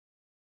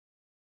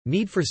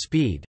Need for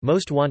Speed,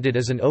 Most Wanted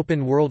is an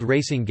open-world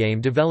racing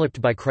game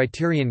developed by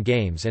Criterion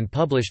Games and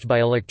published by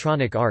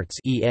Electronic Arts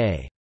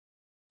 (EA).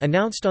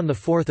 Announced on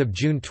 4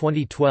 June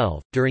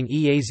 2012, during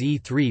EA's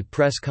E3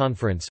 press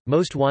conference,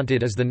 Most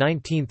Wanted is the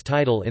 19th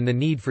title in the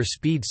Need for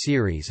Speed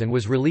series and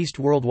was released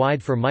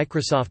worldwide for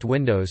Microsoft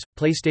Windows,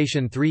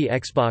 PlayStation 3,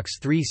 Xbox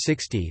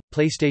 360,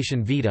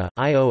 PlayStation Vita,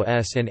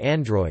 iOS and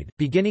Android,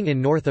 beginning in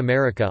North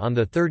America on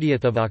 30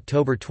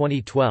 October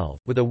 2012,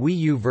 with a Wii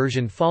U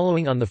version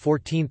following on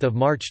 14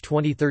 March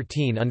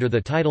 2013 under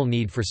the title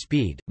Need for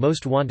Speed.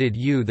 Most Wanted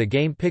U. The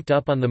game picked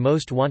up on the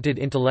Most Wanted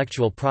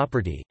intellectual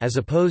property, as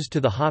opposed to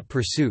the Hot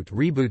Pursuit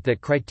reboot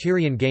that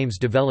Criterion Games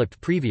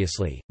developed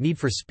previously. Need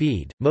for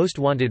Speed, Most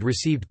Wanted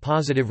received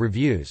positive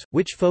reviews,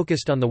 which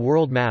focused on the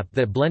world map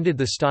that blended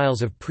the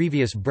styles of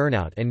previous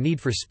Burnout and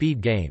Need for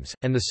Speed games,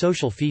 and the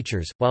social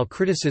features, while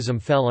criticism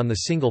fell on the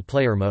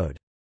single-player mode.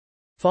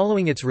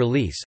 Following its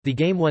release, the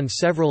game won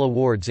several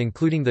awards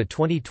including the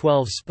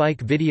 2012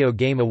 Spike Video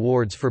Game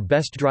Awards for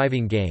Best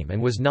Driving Game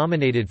and was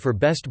nominated for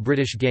Best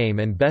British Game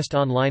and Best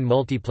Online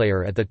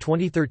Multiplayer at the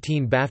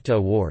 2013 BAFTA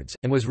Awards,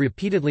 and was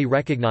repeatedly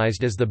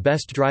recognised as the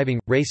best driving,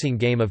 racing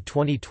game of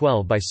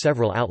 2012 by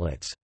several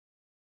outlets.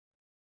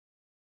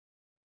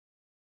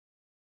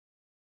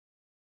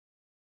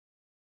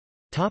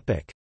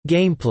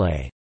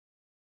 Gameplay.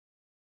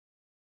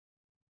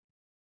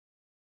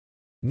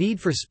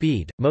 Need for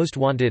Speed, Most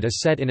Wanted is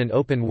set in an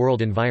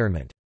open-world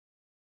environment.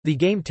 The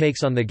game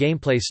takes on the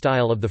gameplay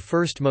style of the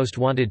first Most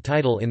Wanted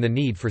title in the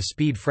Need for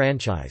Speed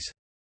franchise.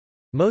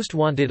 Most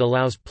Wanted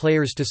allows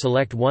players to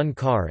select one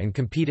car and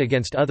compete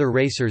against other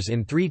racers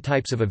in three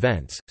types of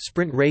events: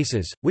 sprint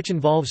races, which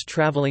involves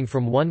traveling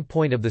from one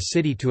point of the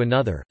city to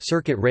another;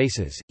 circuit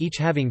races, each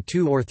having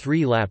 2 or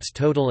 3 laps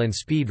total; and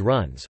speed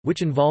runs,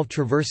 which involve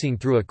traversing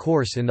through a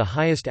course in the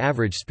highest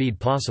average speed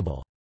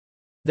possible.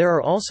 There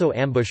are also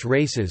ambush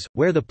races,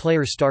 where the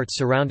player starts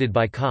surrounded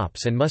by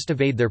cops and must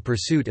evade their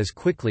pursuit as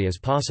quickly as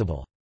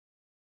possible.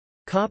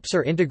 Cops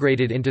are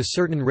integrated into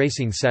certain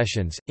racing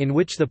sessions, in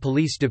which the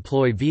police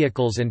deploy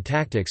vehicles and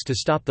tactics to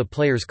stop the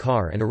player's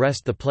car and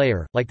arrest the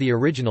player, like the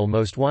original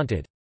Most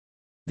Wanted.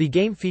 The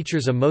game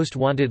features a Most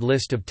Wanted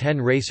list of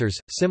 10 racers,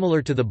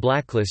 similar to the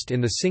blacklist in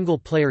the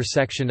single-player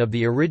section of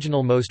the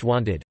original Most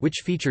Wanted,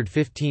 which featured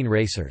 15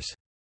 racers.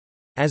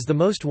 As the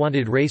Most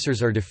Wanted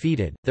racers are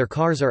defeated, their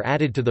cars are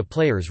added to the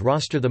player's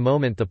roster the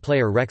moment the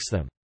player wrecks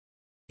them.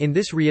 In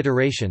this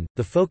reiteration,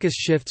 the focus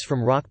shifts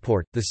from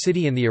Rockport, the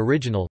city in the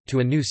original, to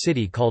a new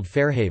city called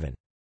Fairhaven.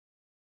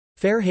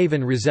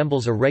 Fairhaven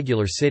resembles a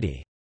regular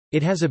city.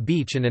 It has a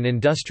beach and an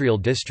industrial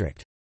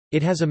district.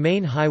 It has a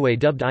main highway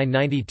dubbed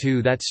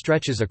I-92 that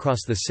stretches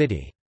across the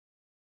city.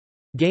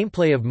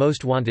 Gameplay of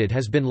Most Wanted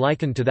has been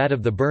likened to that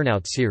of the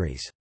Burnout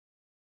series.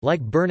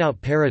 Like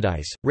Burnout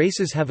Paradise,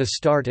 races have a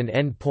start and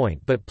end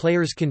point, but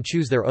players can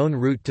choose their own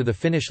route to the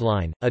finish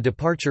line, a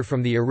departure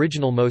from the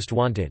original Most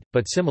Wanted,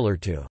 but similar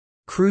to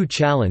crew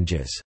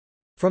challenges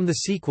from the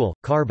sequel,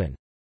 Carbon.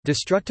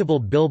 Destructible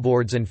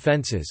billboards and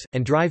fences,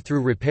 and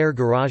drive-through repair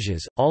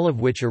garages, all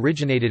of which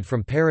originated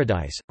from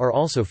Paradise, are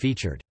also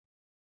featured.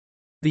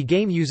 The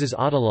game uses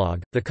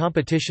Autolog, the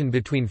competition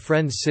between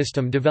friends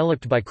system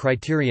developed by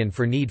Criterion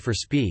for Need for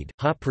Speed,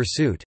 Hot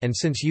Pursuit, and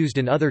since used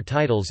in other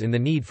titles in the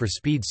Need for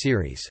Speed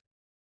series.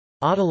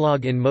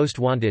 Autolog in Most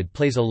Wanted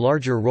plays a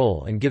larger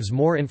role and gives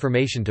more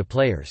information to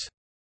players.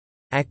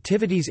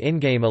 Activities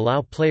in-game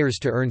allow players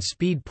to earn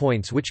speed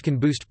points which can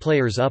boost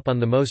players up on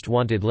the Most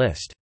Wanted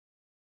list.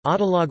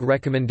 Autolog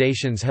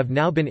recommendations have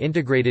now been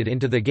integrated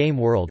into the game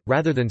world,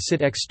 rather than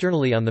sit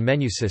externally on the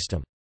menu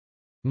system.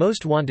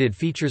 Most Wanted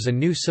features a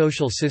new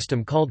social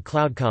system called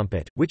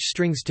CloudCompet, which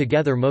strings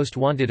together Most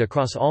Wanted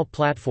across all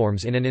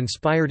platforms in an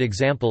inspired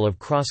example of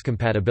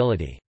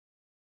cross-compatibility.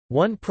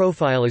 One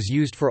profile is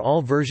used for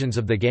all versions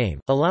of the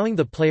game, allowing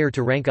the player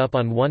to rank up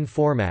on one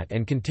format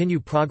and continue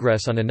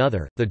progress on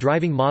another. The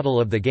driving model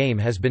of the game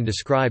has been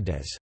described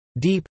as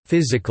deep,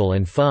 physical,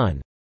 and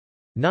fun.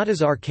 Not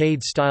as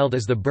arcade-styled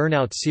as the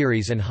Burnout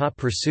series and Hot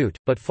Pursuit,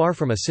 but far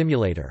from a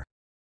simulator.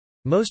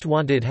 Most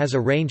Wanted has a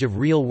range of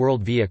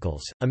real-world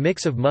vehicles, a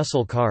mix of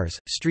muscle cars,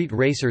 street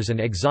racers and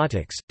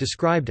exotics,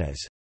 described as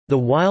the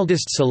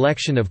wildest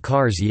selection of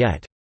cars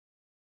yet.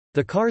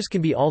 The cars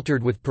can be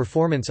altered with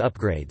performance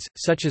upgrades,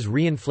 such as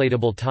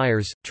reinflatable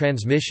tires,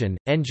 transmission,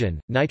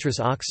 engine, nitrous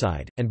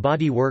oxide, and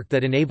body work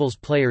that enables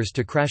players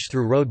to crash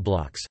through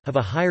roadblocks, have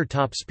a higher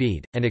top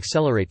speed, and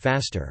accelerate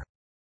faster.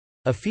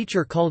 A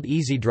feature called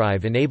Easy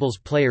Drive enables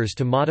players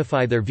to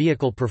modify their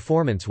vehicle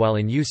performance while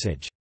in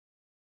usage.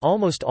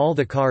 Almost all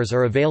the cars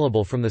are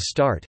available from the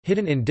start,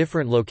 hidden in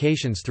different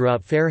locations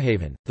throughout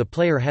Fairhaven. The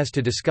player has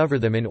to discover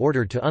them in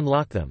order to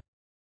unlock them.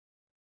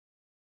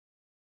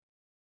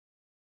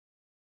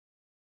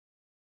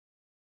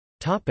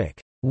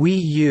 Wii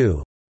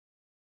U.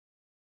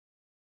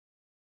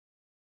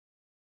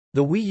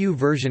 The Wii U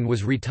version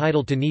was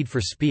retitled to Need for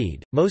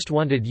Speed, Most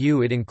Wanted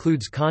U. It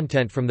includes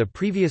content from the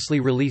previously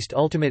released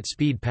Ultimate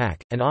Speed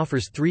Pack, and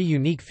offers 3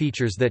 unique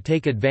features that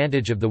take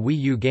advantage of the Wii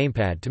U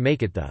gamepad to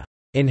make it the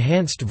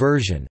enhanced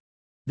version.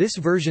 This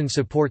version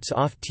supports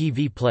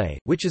off-TV play,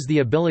 which is the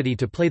ability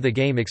to play the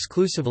game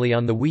exclusively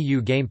on the Wii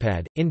U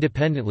gamepad,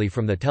 independently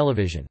from the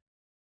television.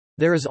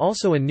 There is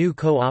also a new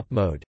co-op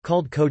mode,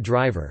 called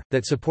Co-Driver,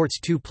 that supports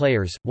 2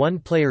 players. One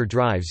player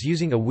drives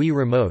using a Wii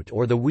Remote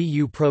or the Wii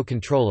U Pro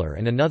controller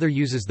and another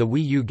uses the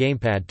Wii U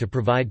gamepad to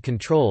provide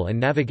control and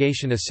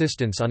navigation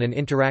assistance on an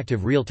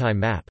interactive real-time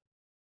map.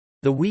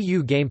 The Wii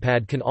U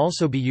gamepad can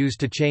also be used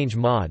to change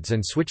mods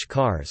and switch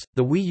cars.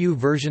 The Wii U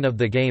version of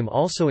the game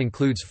also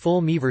includes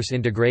full Miiverse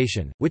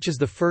integration, which is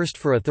the first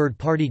for a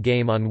third-party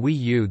game on Wii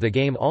U. The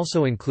game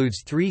also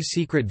includes 3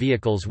 secret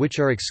vehicles which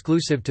are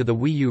exclusive to the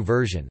Wii U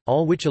version,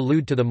 all which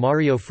allude to the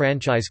Mario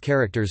franchise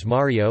characters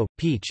Mario,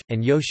 Peach,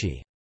 and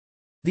Yoshi.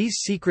 These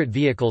secret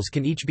vehicles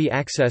can each be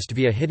accessed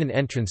via hidden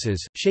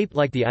entrances, shaped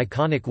like the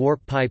iconic warp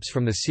pipes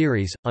from the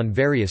series, on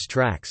various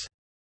tracks.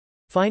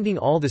 Finding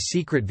all the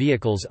secret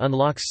vehicles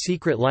unlocks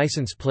secret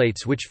license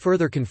plates which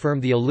further confirm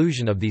the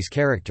illusion of these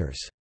characters.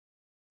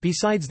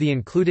 Besides the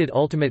included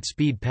Ultimate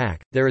Speed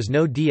Pack, there is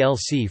no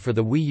DLC for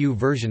the Wii U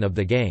version of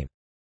the game.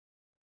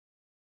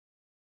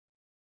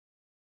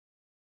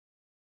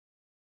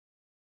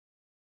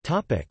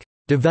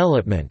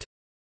 Development.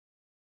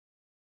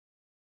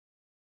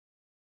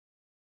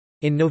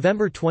 In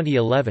November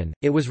 2011,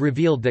 it was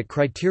revealed that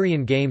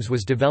Criterion Games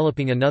was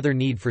developing another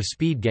Need for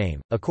Speed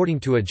game, according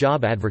to a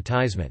job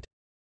advertisement.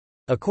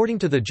 According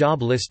to the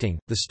job listing,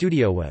 the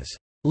studio was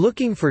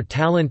looking for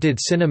talented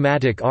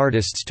cinematic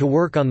artists to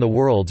work on the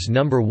world's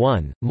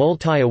 #1,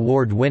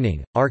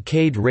 multi-award-winning,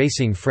 arcade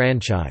racing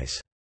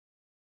franchise.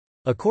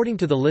 According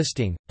to the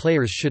listing,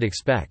 players should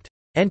expect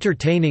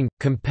entertaining,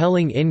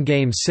 compelling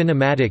in-game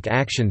cinematic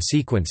action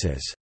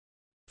sequences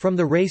from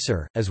the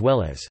racer, as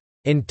well as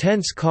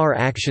intense car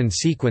action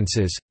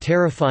sequences,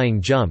 terrifying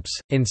jumps,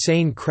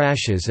 insane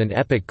crashes and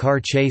epic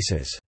car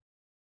chases.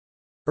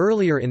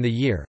 Earlier in the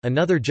year,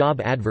 another job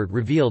advert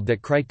revealed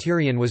that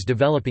Criterion was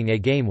developing a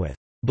game with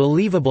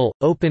believable,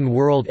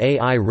 open-world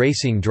AI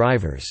racing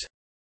drivers.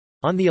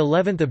 On the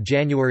 11th of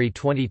January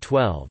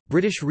 2012,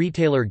 British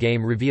retailer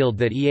Game revealed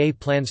that EA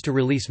plans to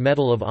release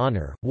Medal of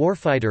Honor,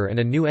 Warfighter and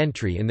a new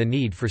entry in the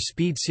Need for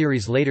Speed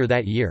series later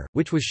that year,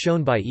 which was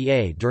shown by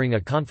EA during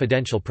a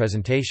confidential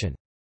presentation.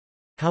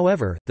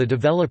 However, the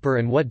developer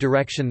and what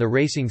direction the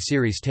racing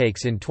series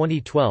takes in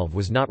 2012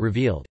 was not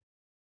revealed.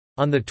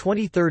 On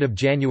 23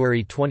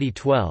 January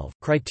 2012,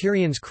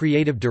 Criterion's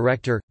creative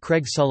director,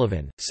 Craig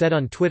Sullivan, said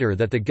on Twitter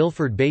that the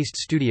Guildford-based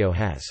studio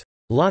has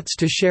lots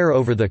to share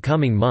over the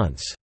coming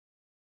months.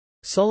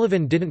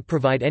 Sullivan didn't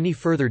provide any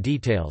further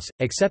details,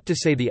 except to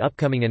say the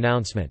upcoming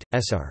announcements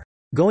are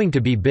going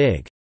to be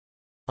big.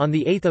 On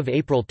 8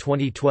 April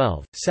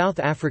 2012, South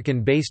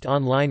African-based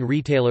online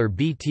retailer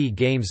BT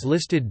Games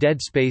listed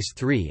Dead Space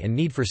 3 and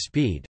Need for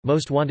Speed,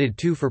 Most Wanted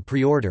 2 for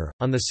pre-order.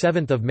 On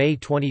 7 May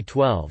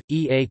 2012,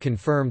 EA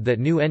confirmed that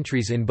new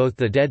entries in both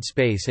the Dead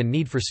Space and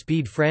Need for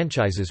Speed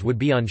franchises would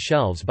be on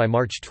shelves by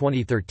March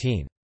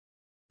 2013.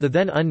 The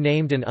then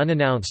unnamed and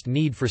unannounced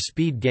Need for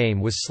Speed game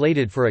was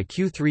slated for a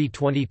Q3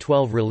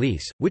 2012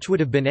 release, which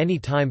would have been any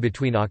time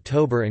between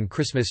October and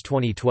Christmas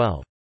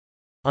 2012.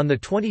 On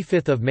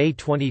 25 May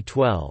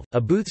 2012,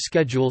 a booth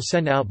schedule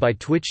sent out by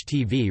Twitch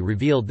TV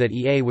revealed that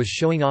EA was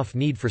showing off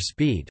Need for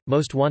Speed,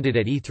 Most Wanted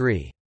at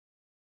E3.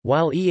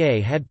 While EA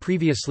had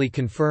previously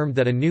confirmed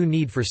that a new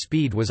Need for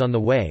Speed was on the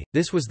way,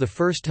 this was the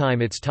first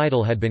time its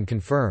title had been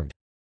confirmed.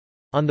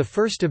 On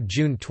 1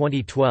 June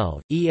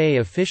 2012, EA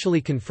officially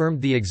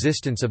confirmed the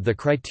existence of the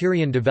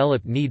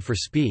Criterion-developed Need for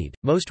Speed,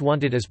 Most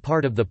Wanted as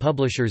part of the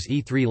publisher's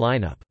E3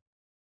 lineup.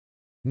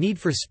 Need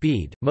for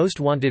Speed, Most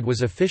Wanted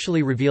was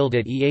officially revealed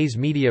at EA's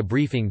media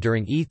briefing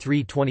during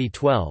E3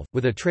 2012,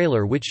 with a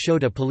trailer which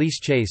showed a police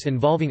chase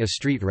involving a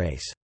street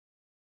race.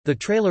 The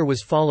trailer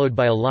was followed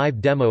by a live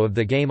demo of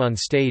the game on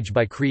stage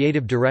by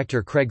creative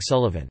director Craig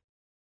Sullivan.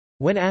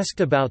 When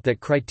asked about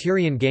that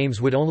Criterion Games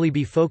would only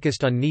be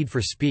focused on Need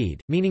for Speed,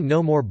 meaning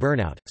no more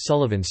Burnout,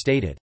 Sullivan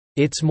stated,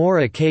 "It's more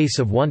a case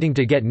of wanting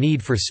to get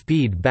Need for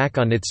Speed back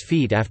on its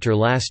feet after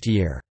last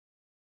year."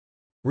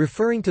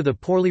 Referring to the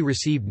poorly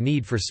received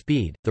Need for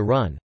Speed, The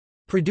Run.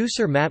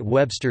 Producer Matt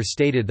Webster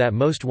stated that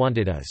Most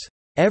Wanted is,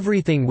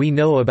 "everything we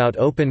know about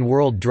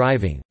open-world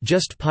driving,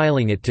 just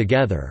piling it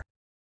together.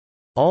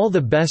 All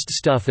the best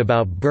stuff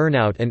about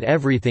Burnout and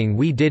everything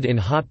we did in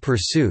Hot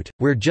Pursuit,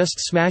 we're just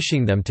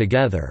smashing them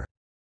together."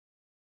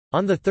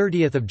 On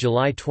 30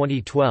 July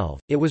 2012,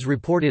 it was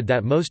reported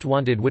that Most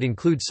Wanted would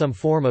include some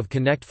form of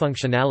Kinect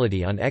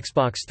functionality on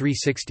Xbox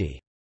 360.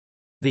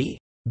 The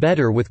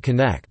 "Better with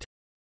Kinect"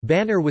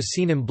 banner was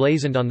seen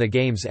emblazoned on the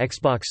game's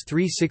Xbox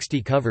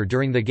 360 cover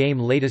during the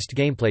game's latest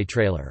gameplay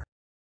trailer.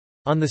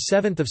 On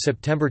 7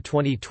 September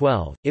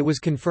 2012, it was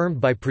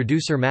confirmed by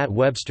producer Matt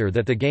Webster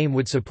that the game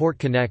would support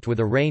Kinect with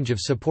a range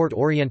of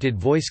support-oriented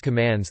voice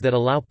commands that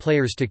allow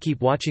players to keep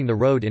watching the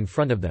road in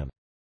front of them.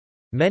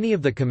 Many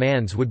of the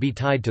commands would be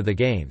tied to the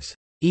game's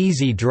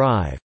Easy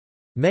Drive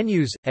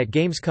menus. At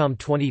Gamescom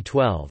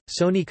 2012,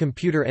 Sony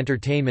Computer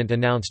Entertainment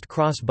announced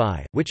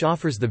Cross-Buy, which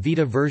offers the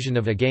Vita version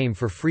of a game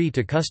for free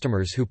to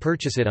customers who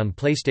purchase it on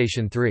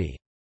PlayStation 3.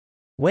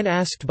 When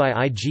asked by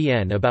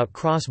IGN about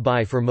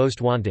cross-buy for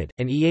Most Wanted,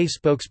 an EA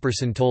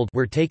spokesperson told,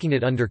 "We're taking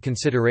it under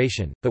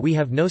consideration, but we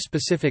have no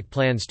specific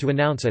plans to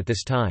announce at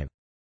this time."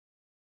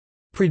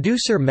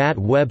 Producer Matt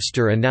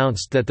Webster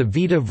announced that the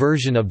Vita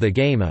version of the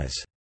game is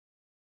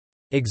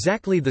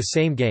exactly the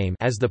same game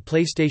as the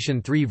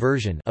PlayStation 3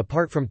 version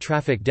apart from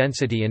traffic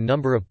density and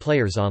number of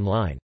players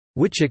online,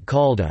 which it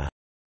called a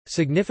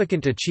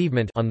significant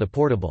achievement on the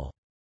portable.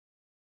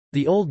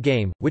 The old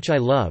game, which I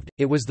loved,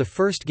 it was the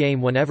first game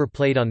one ever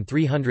played on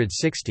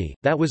 360,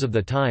 that was of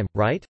the time,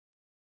 right?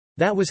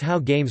 That was how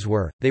games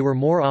were, they were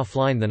more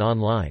offline than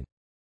online.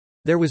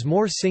 There was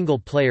more single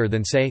player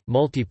than say,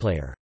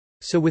 multiplayer.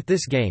 So with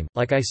this game,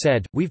 like I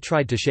said, we've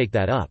tried to shake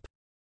that up.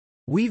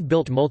 We've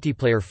built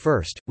multiplayer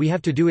first, we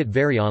have to do it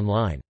very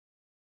online.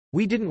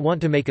 We didn't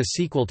want to make a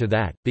sequel to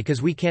that, because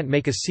we can't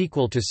make a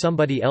sequel to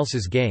somebody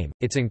else's game,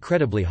 it's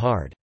incredibly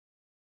hard.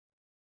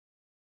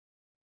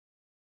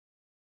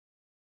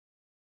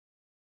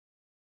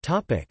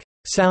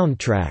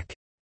 Soundtrack.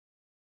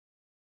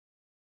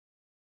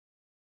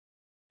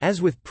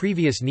 As with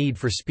previous Need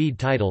for Speed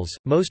titles,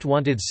 Most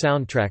Wanted's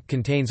soundtrack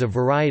contains a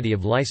variety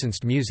of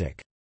licensed music.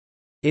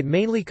 It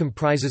mainly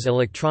comprises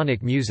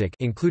electronic music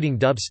including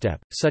dubstep,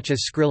 such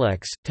as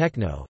Skrillex,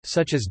 techno,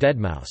 such as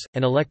deadmau5,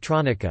 and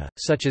electronica,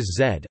 such as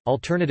Zed,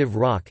 alternative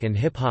rock and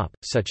hip-hop,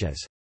 such as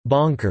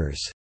 "Bonkers"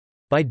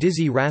 by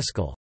Dizzy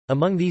Rascal.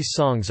 Among these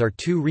songs are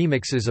 2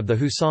 remixes of the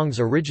Who songs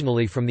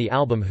originally from the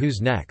album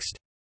Who's Next.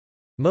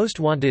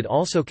 Most Wanted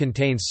also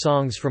contains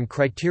songs from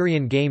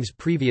Criterion Games'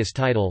 previous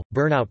title,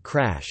 Burnout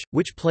Crash,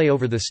 which play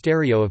over the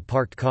stereo of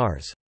parked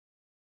cars.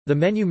 The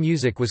menu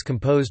music was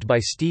composed by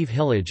Steve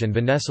Hillage and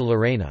Vanessa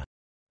Lorena.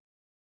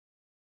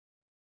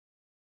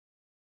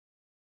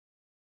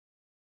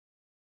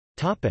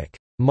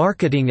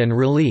 Marketing and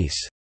release.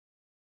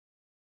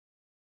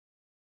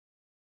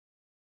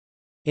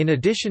 In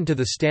addition to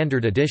the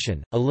standard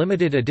edition, a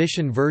limited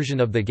edition version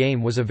of the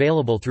game was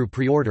available through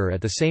pre-order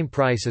at the same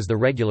price as the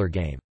regular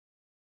game.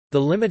 The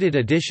limited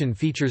edition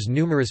features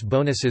numerous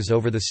bonuses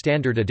over the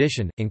standard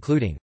edition,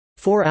 including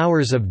 4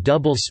 hours of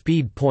double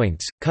speed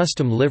points,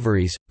 custom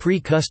liveries,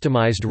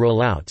 pre-customized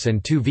rollouts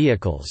and 2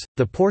 vehicles,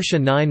 the Porsche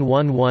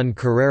 911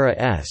 Carrera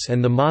S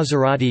and the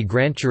Maserati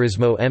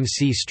Granturismo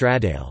MC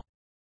Stradale.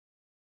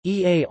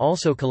 EA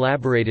also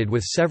collaborated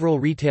with several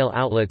retail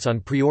outlets on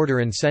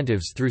pre-order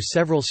incentives through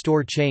several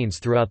store chains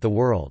throughout the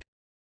world.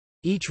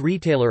 Each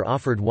retailer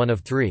offered one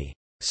of 3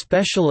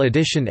 Special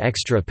Edition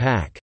Extra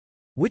Pack,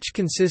 which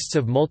consists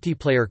of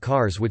multiplayer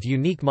cars with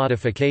unique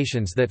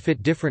modifications that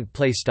fit different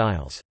play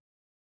styles.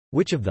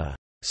 Which of the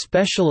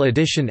Special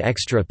Edition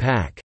Extra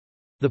Pack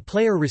the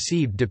player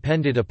received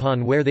depended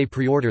upon where they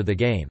pre-order the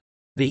game.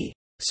 The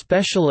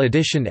Special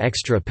Edition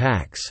Extra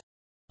Packs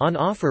on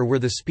offer were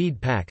the Speed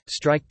Pack,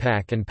 Strike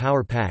Pack and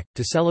Power Pack.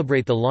 To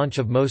celebrate the launch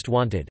of Most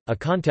Wanted, a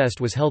contest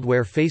was held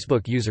where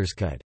Facebook users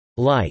could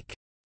like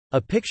a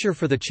picture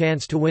for the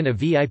chance to win a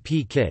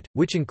VIP kit,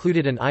 which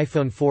included an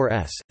iPhone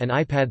 4S, an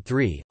iPad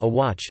 3, a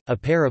watch, a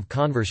pair of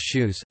Converse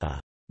shoes, a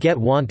Get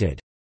Wanted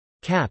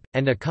cap,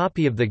 and a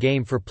copy of the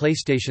game for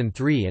PlayStation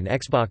 3 and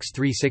Xbox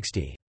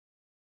 360.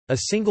 A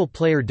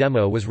single-player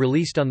demo was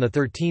released on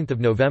 13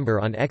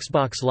 November on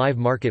Xbox Live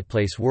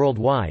Marketplace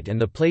worldwide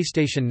and the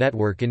PlayStation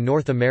Network in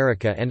North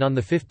America and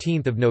on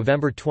 15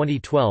 November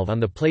 2012 on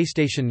the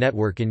PlayStation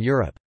Network in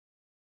Europe.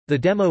 The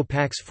demo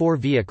packs 4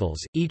 vehicles,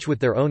 each with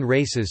their own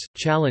races,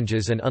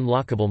 challenges and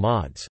unlockable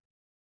mods.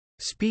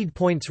 Speed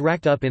points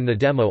racked up in the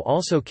demo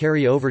also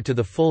carry over to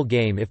the full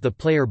game if the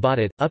player bought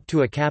it, up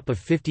to a cap of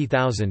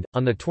 50,000.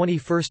 On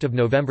 21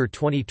 November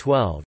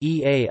 2012,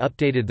 EA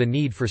updated the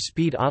Need for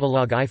Speed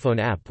Autolog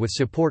iPhone app with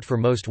support for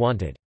Most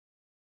Wanted.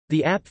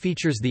 The app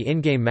features the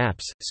in-game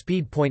maps,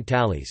 speed point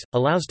tallies,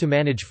 allows to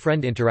manage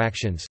friend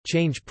interactions,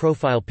 change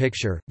profile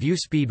picture, view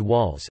speed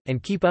walls,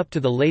 and keep up to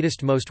the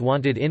latest Most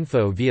Wanted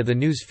info via the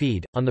news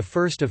feed. On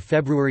 1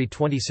 February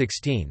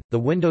 2016, the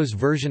Windows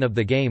version of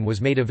the game was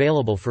made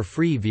available for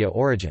free via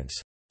Origin's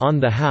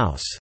On the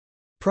House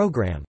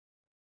program.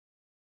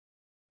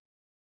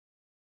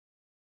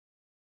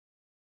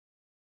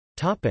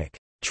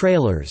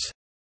 Trailers.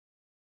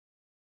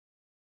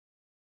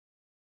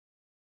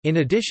 In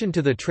addition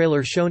to the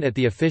trailer shown at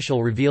the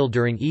official reveal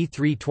during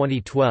E3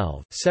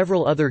 2012,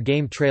 several other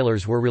game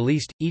trailers were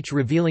released, each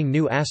revealing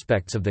new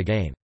aspects of the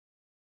game.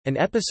 An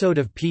episode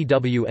of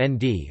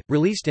PWND,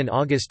 released in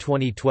August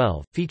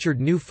 2012,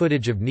 featured new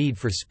footage of Need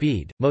for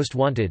Speed, Most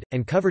Wanted,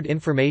 and covered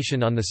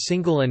information on the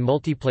single and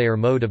multiplayer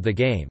mode of the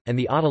game, and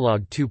the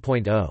Autolog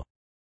 2.0.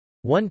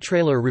 One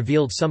trailer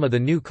revealed some of the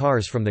new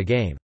cars from the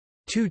game.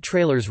 2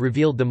 trailers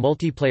revealed the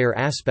multiplayer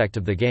aspect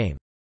of the game.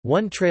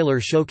 One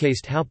trailer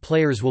showcased how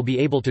players will be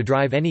able to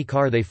drive any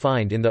car they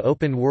find in the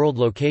open-world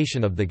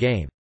location of the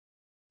game.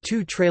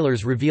 2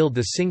 trailers revealed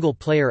the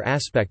single-player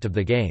aspect of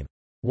the game.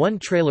 One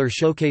trailer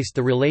showcased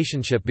the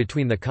relationship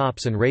between the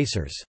cops and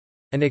racers.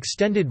 An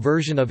extended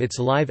version of its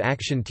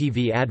live-action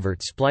TV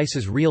advert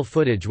splices real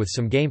footage with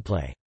some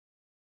gameplay.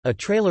 A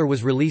trailer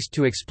was released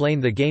to explain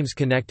the game's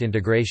Kinect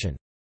integration.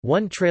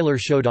 One trailer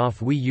showed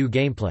off Wii U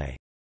gameplay.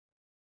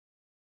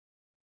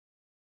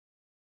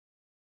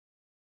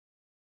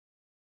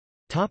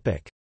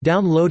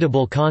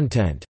 Downloadable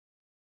content.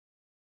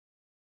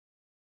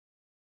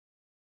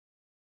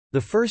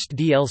 The first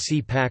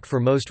DLC pack for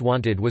Most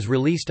Wanted was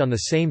released on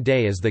the same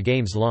day as the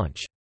game's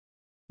launch.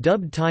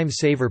 Dubbed Time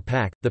Saver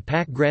Pack, the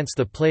pack grants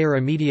the player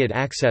immediate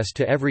access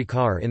to every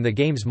car in the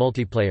game's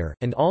multiplayer,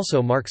 and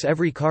also marks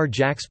every car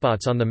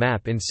jackspots on the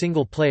map in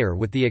single player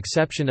with the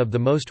exception of the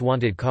Most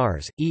Wanted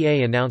cars.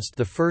 EA announced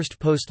the first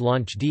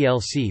post-launch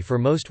DLC for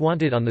Most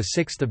Wanted on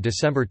 6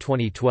 December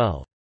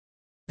 2012.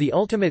 The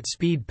Ultimate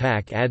Speed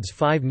Pack adds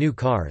 5 new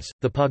cars,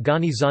 the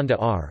Pagani Zonda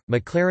R,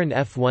 McLaren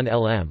F1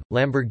 LM,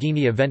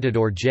 Lamborghini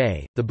Aventador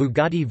J, the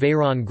Bugatti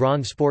Veyron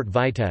Grand Sport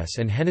Vitesse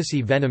and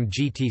Hennessy Venom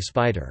GT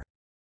Spider.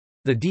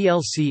 The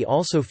DLC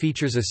also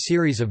features a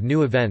series of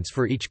new events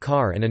for each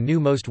car and a new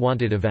Most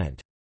Wanted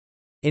event.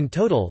 In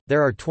total,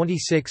 there are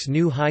 26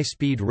 new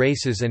high-speed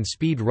races and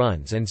speed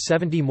runs and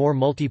 70 more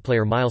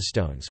multiplayer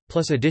milestones,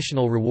 plus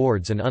additional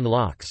rewards and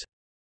unlocks.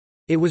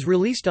 It was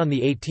released on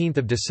 18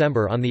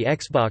 December on the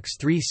Xbox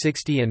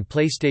 360 and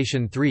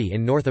PlayStation 3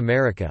 in North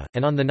America,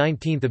 and on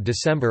 19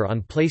 December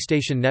on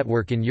PlayStation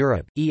Network in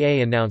Europe.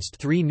 EA announced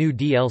 3 new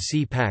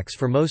DLC packs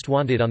for Most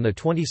Wanted on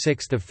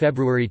 26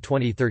 February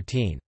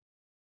 2013.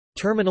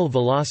 Terminal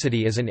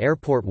Velocity is an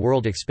airport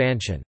world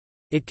expansion.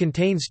 It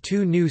contains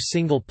 2 new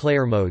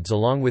single-player modes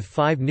along with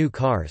 5 new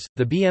cars,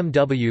 the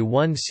BMW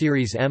 1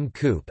 Series M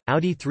Coupe,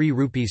 Audi 3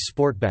 Rupees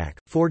Sportback,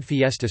 Ford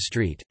Fiesta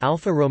Street,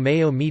 Alfa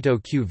Romeo Mito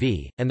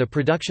QV, and the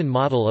production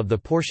model of the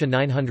Porsche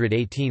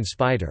 918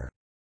 Spyder.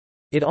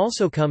 It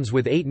also comes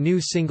with 8 new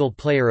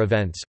single-player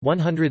events,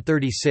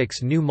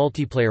 136 new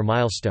multiplayer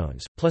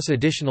milestones, plus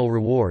additional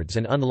rewards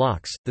and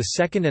unlocks. The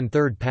second and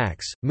third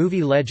packs,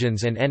 Movie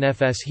Legends and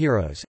NFS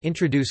Heroes,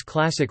 introduce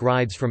classic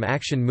rides from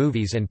action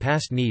movies and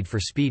past Need for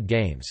Speed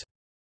games.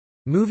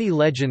 Movie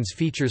Legends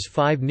features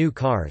 5 new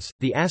cars,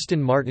 the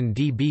Aston Martin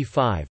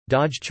DB5,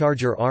 Dodge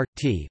Charger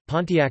RT,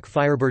 Pontiac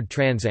Firebird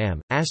Trans Am,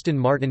 Aston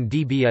Martin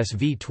DBS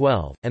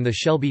V12, and the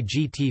Shelby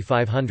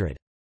GT500.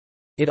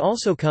 It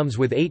also comes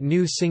with 8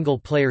 new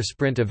single-player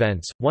sprint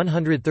events,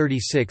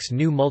 136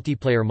 new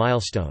multiplayer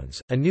milestones,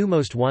 a new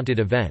Most Wanted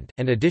event,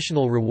 and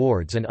additional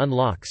rewards and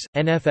unlocks.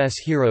 NFS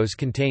Heroes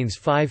contains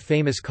 5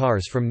 famous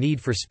cars from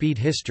Need for Speed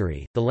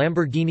history, the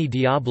Lamborghini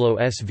Diablo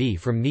SV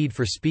from Need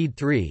for Speed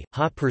 3,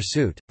 Hot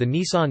Pursuit, the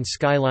Nissan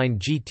Skyline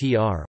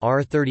GTR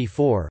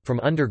R34 from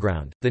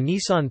Underground, the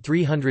Nissan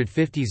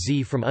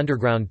 350Z from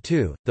Underground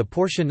 2, the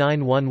Porsche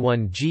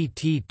 911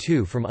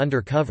 GT2 from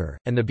Undercover,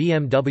 and the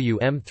BMW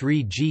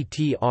M3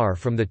 GT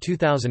from the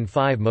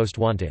 2005 Most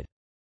Wanted.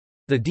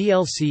 The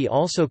DLC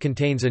also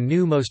contains a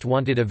new Most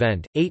Wanted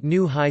event, 8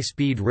 new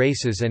high-speed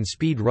races and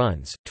speed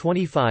runs,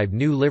 25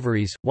 new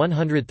liveries,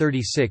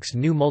 136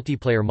 new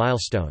multiplayer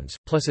milestones,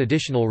 plus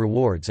additional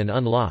rewards and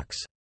unlocks.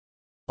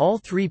 All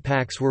 3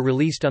 packs were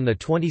released on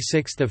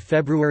 26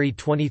 February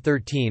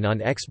 2013 on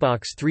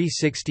Xbox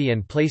 360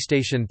 and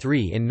PlayStation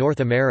 3 in North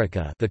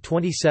America,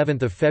 27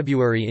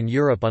 February in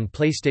Europe on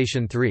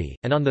PlayStation 3,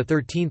 and on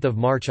 13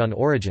 March on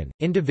Origin,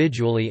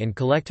 individually and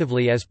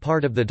collectively as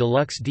part of the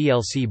Deluxe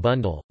DLC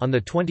bundle. On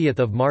 20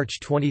 March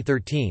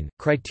 2013,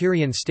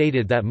 Criterion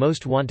stated that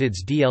Most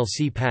Wanted's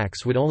DLC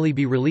packs would only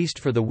be released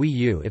for the Wii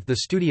U if the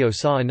studio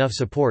saw enough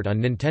support on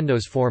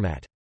Nintendo's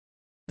format.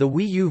 The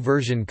Wii U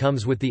version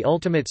comes with the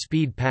Ultimate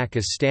Speed Pack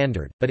as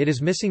standard, but it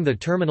is missing the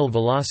Terminal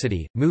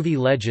Velocity, Movie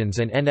Legends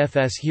and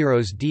NFS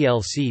Heroes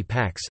DLC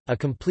packs. A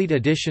complete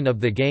edition of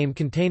the game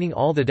containing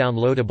all the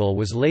downloadable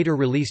was later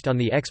released on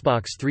the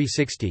Xbox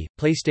 360,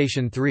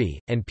 PlayStation 3,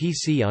 and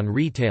PC on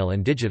retail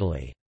and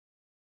digitally.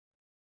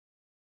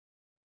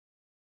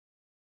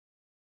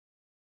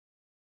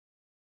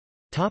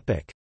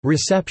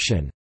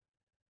 Reception.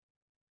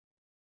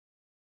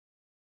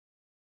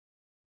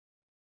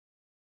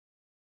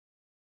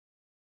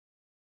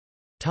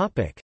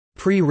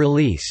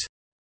 Pre-release.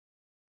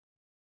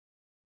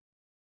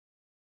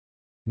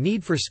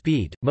 Need for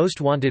Speed,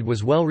 Most Wanted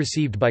was well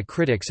received by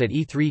critics at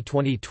E3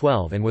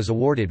 2012 and was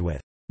awarded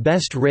with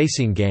Best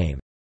Racing Game,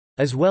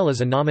 as well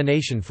as a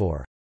nomination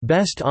for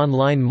Best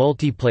Online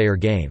Multiplayer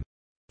Game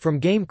from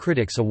Game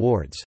Critics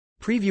Awards.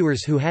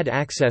 Previewers who had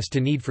access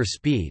to Need for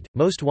Speed,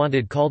 Most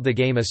Wanted called the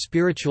game a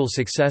spiritual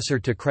successor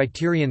to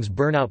Criterion's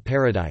Burnout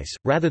Paradise,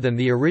 rather than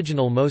the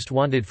original Most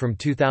Wanted from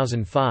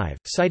 2005,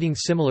 citing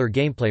similar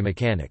gameplay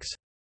mechanics.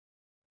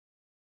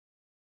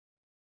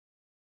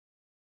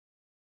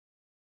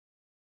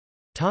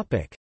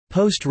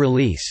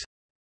 Post-release.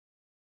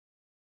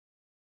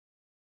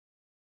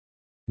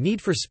 Need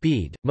for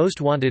Speed,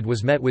 Most Wanted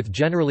was met with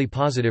generally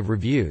positive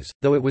reviews,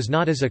 though it was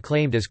not as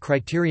acclaimed as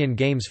Criterion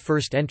Games'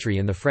 first entry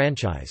in the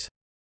franchise.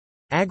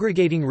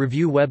 Aggregating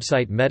review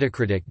website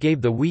Metacritic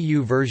gave the Wii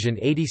U version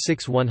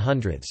 86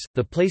 100ths,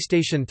 the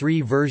PlayStation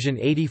 3 version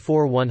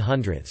 84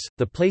 100ths,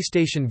 the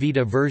PlayStation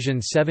Vita version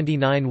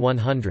 79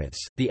 100ths,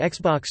 the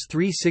Xbox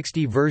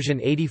 360 version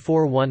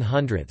 84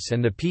 100ths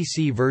and the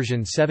PC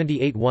version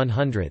 78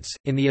 100ths.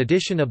 In the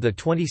edition of the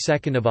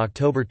 22nd of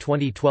October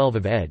 2012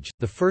 of Edge,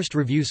 the first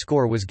review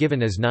score was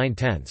given as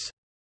 9/10.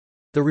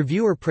 The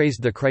reviewer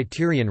praised the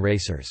Criterion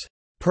Racers'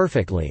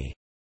 perfectly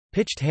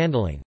pitched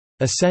handling,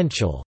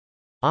 essential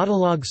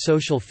Autolog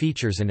social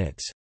features and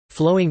its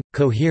flowing,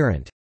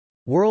 coherent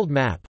world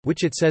map,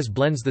 which it says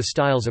blends the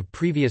styles of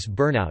previous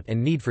Burnout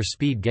and Need for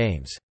Speed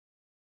games.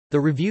 The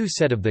review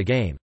said of the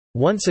game,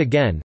 "Once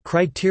again,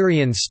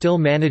 Criterion still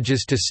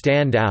manages to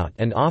stand out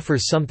and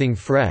offers something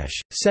fresh,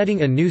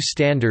 setting a new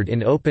standard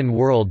in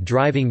open-world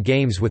driving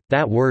games with,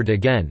 that word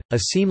again, a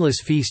seamless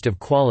feast of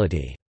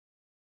quality."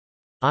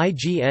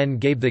 IGN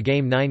gave the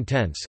game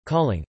 9/10,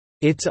 calling,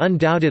 "It's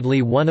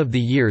undoubtedly one of the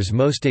year's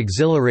most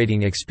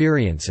exhilarating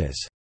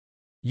experiences."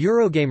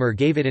 Eurogamer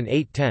gave it an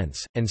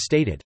 8/10, and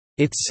stated,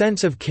 "Its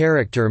sense of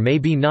character may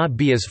not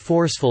be as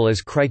forceful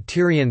as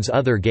Criterion's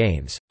other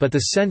games, but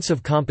the sense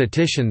of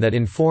competition that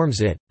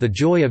informs it, the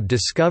joy of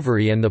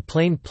discovery and the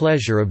plain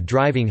pleasure of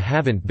driving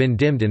haven't been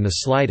dimmed in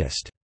the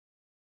slightest.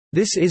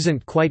 This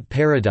isn't quite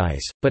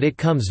paradise, but it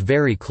comes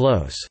very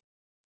close."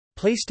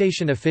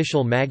 PlayStation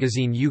Official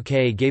Magazine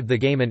UK gave the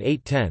game an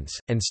 8/10,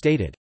 and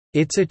stated,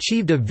 "It's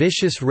achieved a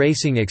vicious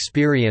racing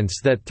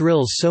experience that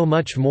thrills so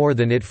much more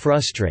than it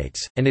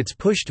frustrates, and it's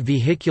pushed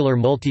vehicular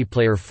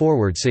multiplayer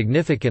forward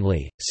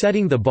significantly,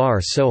 setting the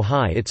bar so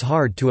high it's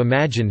hard to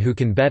imagine who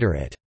can better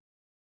it."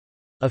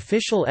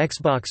 Official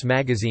Xbox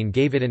Magazine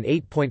gave it an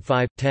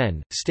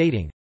 8.5/10,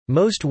 stating,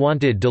 "Most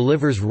Wanted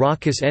delivers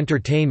raucous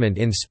entertainment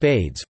in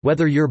spades,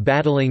 whether you're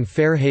battling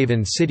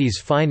Fairhaven City's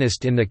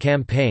finest in the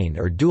campaign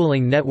or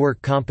dueling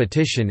network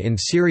competition in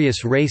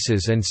serious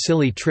races and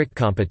silly trick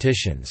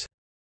competitions.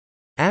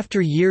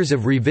 After years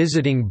of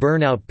revisiting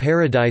Burnout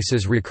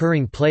Paradise's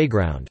recurring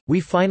playground,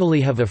 we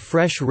finally have a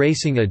fresh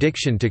racing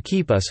addiction to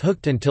keep us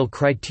hooked until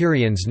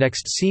Criterion's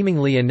next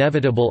seemingly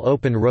inevitable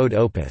open-road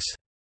opus."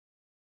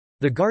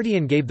 The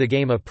Guardian gave the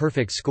game a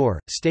perfect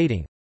score,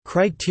 stating,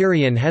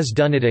 "Criterion has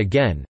done it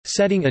again,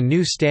 setting a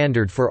new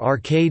standard for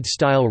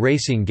arcade-style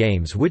racing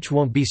games which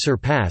won't be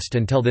surpassed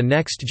until the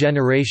next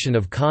generation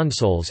of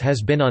consoles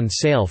has been on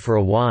sale for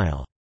a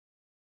while.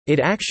 It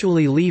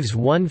actually leaves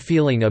one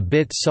feeling a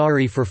bit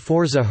sorry for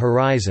Forza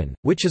Horizon,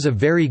 which is a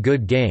very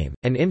good game,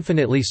 and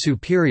infinitely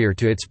superior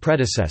to its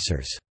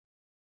predecessors.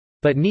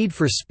 But Need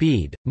for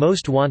Speed,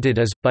 Most Wanted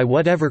is, by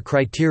whatever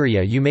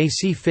criteria you may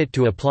see fit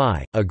to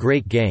apply, a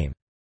great game."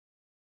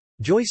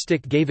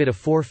 Joystick gave it a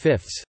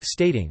 4/5,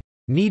 stating,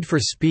 "Need for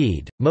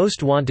Speed,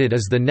 Most Wanted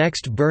is the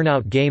next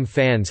Burnout game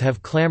fans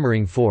have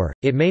clamoring for.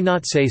 It may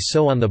not say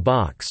so on the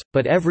box,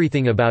 but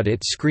everything about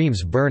it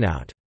screams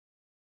Burnout.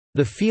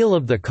 The feel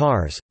of the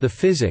cars, the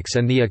physics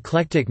and the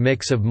eclectic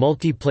mix of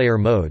multiplayer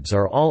modes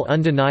are all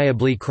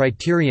undeniably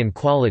Criterion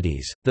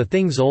qualities, the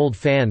things old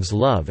fans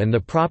love and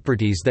the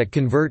properties that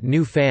convert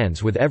new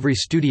fans with every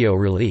studio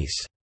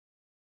release."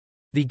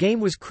 The game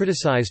was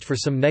criticized for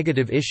some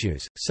negative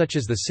issues, such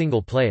as the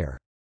single player.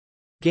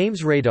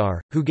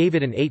 GamesRadar, who gave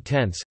it an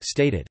 8/10,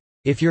 stated,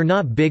 "If you're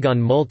not big on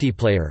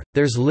multiplayer,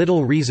 there's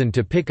little reason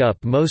to pick up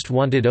Most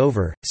Wanted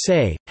over,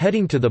 say,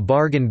 heading to the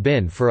bargain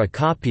bin for a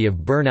copy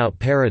of Burnout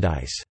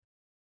Paradise.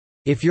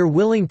 If you're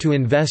willing to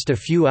invest a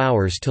few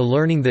hours to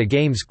learning the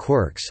game's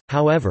quirks,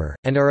 however,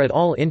 and are at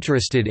all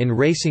interested in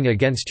racing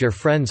against your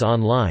friends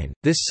online,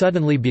 this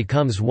suddenly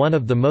becomes one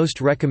of the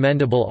most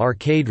recommendable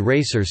arcade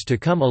racers to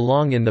come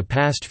along in the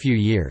past few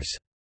years."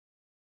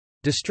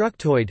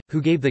 Destructoid,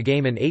 who gave the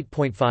game an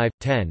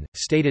 8.5/10,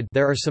 stated,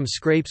 "There are some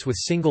scrapes with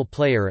single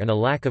player and a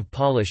lack of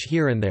polish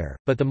here and there,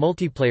 but the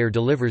multiplayer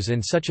delivers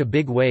in such a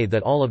big way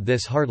that all of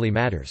this hardly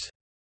matters.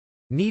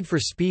 Need for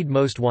Speed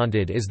Most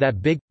Wanted is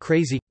that big,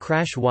 crazy,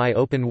 crash-y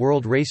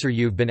open-world racer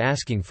you've been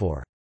asking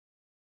for."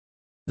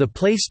 The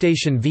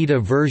PlayStation Vita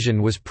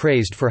version was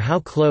praised for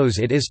how close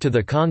it is to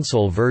the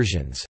console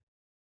versions.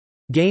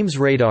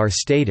 GamesRadar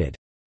stated,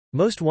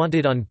 "Most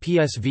Wanted on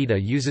PS Vita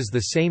uses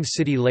the same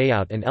city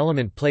layout and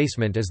element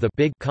placement as the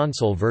big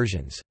console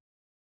versions.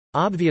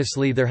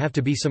 Obviously there have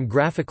to be some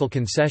graphical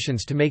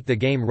concessions to make the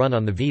game run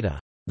on the Vita.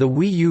 The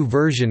Wii U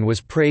version was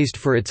praised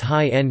for its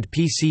high-end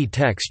PC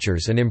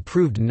textures and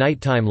improved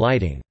nighttime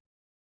lighting."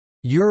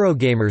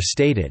 Eurogamer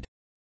stated,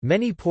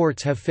 "Many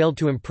ports have failed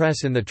to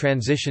impress in the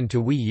transition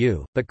to Wii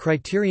U, but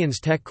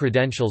Criterion's tech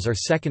credentials are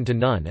second to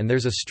none and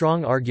there's a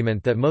strong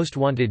argument that Most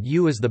Wanted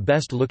U is the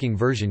best-looking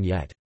version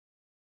yet."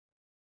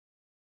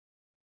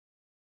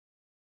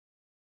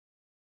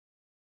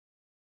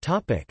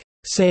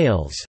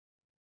 Sales.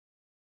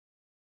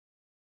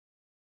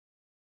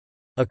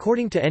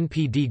 According to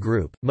NPD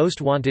Group,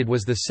 Most Wanted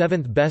was the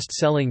 7th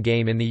best-selling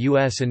game in the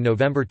US in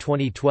November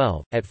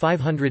 2012, at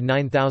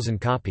 509,000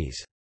 copies.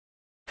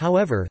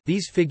 However,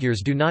 these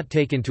figures do not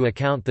take into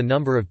account the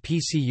number of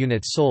PC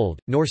units sold,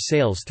 nor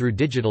sales through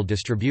digital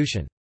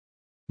distribution.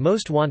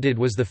 Most Wanted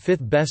was the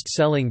 5th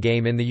best-selling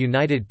game in the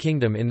United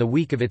Kingdom in the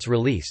week of its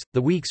release,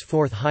 the week's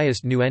 4th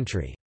highest new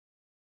entry.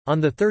 On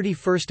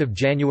 31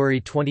 January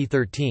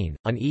 2013,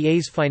 on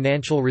EA's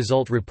financial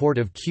result report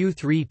of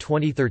Q3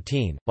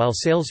 2013, while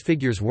sales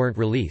figures weren't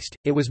released,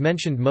 it was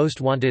mentioned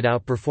Most Wanted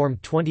outperformed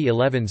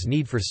 2011's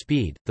Need for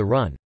Speed, The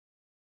Run.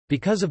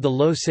 Because of the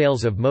low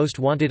sales of Most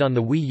Wanted on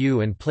the Wii U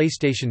and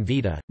PlayStation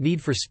Vita,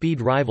 Need for Speed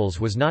Rivals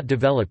was not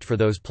developed for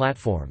those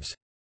platforms.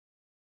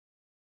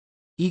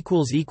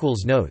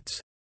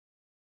 Notes